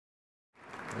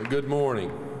Good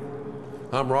morning.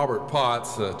 I'm Robert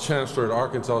Potts, Chancellor at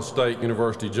Arkansas State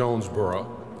University, Jonesboro.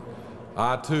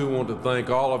 I too want to thank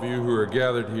all of you who are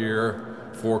gathered here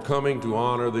for coming to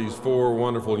honor these four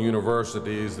wonderful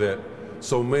universities that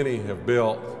so many have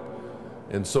built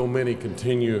and so many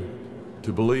continue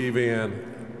to believe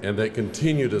in, and that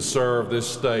continue to serve this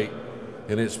state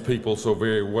and its people so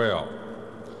very well.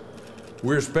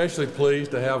 We're especially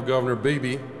pleased to have Governor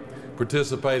Beebe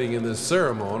participating in this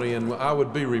ceremony, and I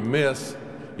would be remiss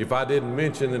if I didn't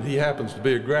mention that he happens to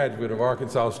be a graduate of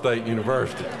Arkansas State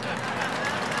University.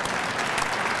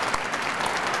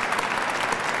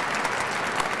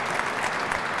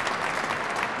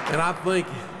 And I think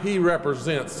he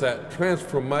represents that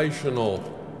transformational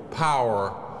power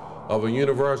of a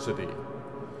university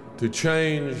to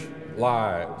change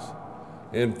lives,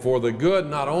 and for the good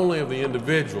not only of the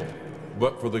individual,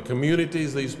 but for the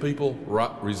communities these people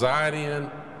reside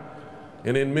in,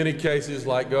 and in many cases,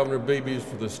 like Governor Beebe's,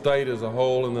 for the state as a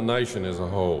whole and the nation as a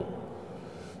whole.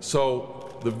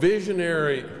 So the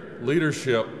visionary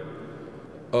leadership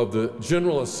of the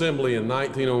General Assembly in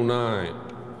 1909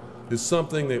 is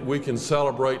something that we can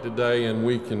celebrate today and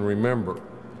we can remember.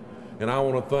 And I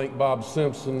want to thank Bob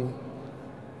Simpson,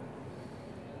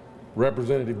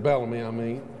 Representative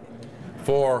Bellamy,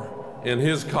 and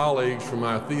his colleagues from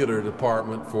our theater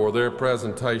department for their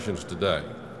presentations today.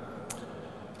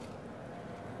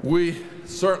 We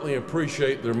certainly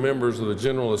appreciate the members of the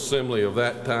General Assembly of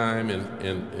that time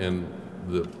and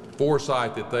the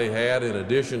foresight that they had, in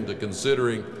addition to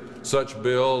considering such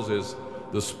bills as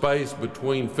the space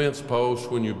between fence posts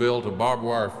when you built a barbed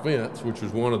wire fence, which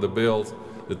was one of the bills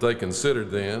that they considered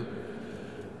then,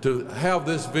 to have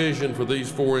this vision for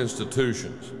these four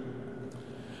institutions.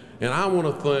 And I want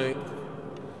to thank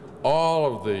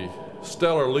all of the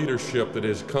stellar leadership that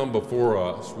has come before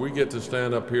us. We get to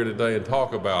stand up here today and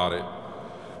talk about it,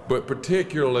 but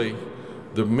particularly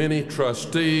the many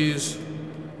trustees,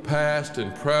 past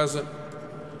and present,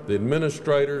 the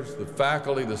administrators, the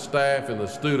faculty, the staff, and the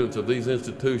students of these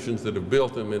institutions that have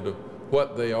built them into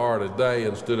what they are today,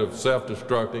 instead of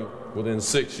self-destructing within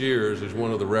 6 years, as one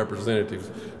of the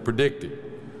representatives predicted.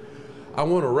 I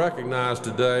want to recognize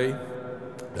today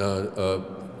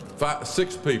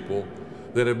 6 people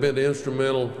that have been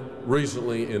instrumental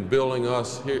recently in building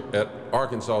us here at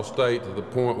Arkansas State to the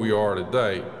point we are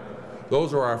today.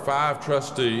 Those are our 5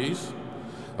 trustees.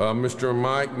 Mr.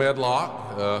 Mike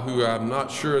Medlock, who I'm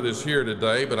not sure is here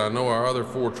today, but I know our other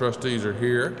 4 trustees are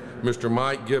here. Mr.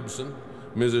 Mike Gibson,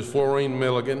 Mrs. Florine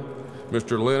Milligan,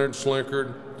 Mr. Leonard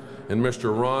Slinkard, and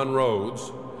Mr. Ron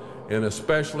Rhodes, and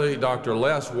especially Dr.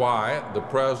 Les Wyatt, the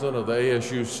president of the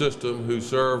ASU system, who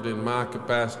served in my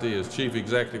capacity as chief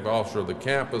executive officer of the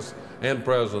campus and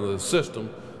president of the system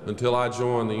until I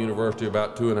joined the university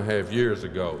about 2.5 years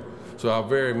ago. So I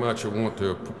very much want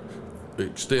to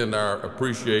extend our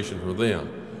appreciation for them.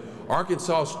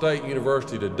 Arkansas State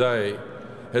University today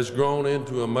has grown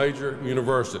into a major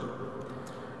university.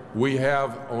 We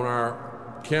have on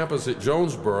our campus at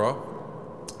Jonesboro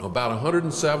about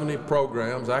 170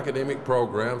 programs, academic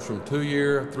programs, from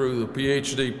 2-year through the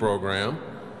PhD program.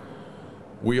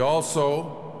 We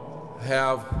also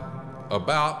have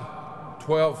about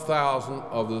 12,000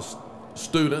 of the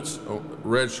students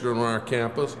registered on our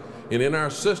campus, and in our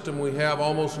system we have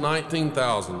almost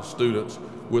 19,000 students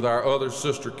with our other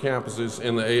sister campuses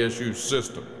in the ASU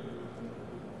system.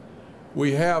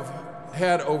 We have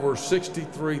had over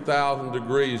 63,000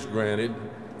 degrees granted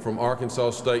from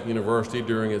Arkansas State University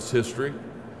during its history,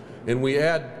 and we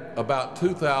add about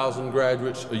 2,000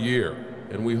 graduates a year,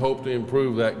 and we hope to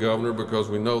improve that, Governor, because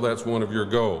we know that's one of your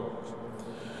goals.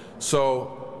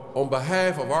 So on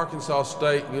behalf of Arkansas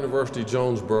State University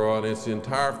Jonesboro and its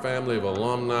entire family of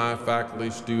alumni, faculty,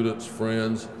 students,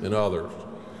 friends, and others,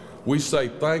 we say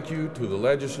thank you to the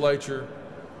legislature.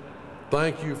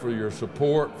 Thank you for your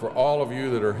support, for all of you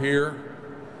that are here,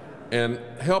 and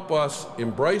help us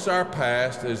embrace our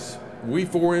past as we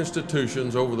 4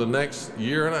 institutions over the next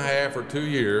 1.5 or 2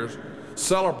 years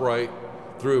celebrate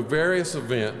through various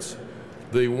events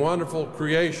the wonderful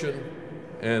creation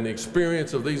and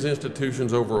experience of these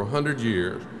institutions over 100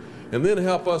 years, and then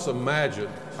help us imagine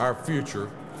our future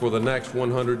for the next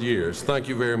 100 years. Thank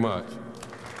you very much.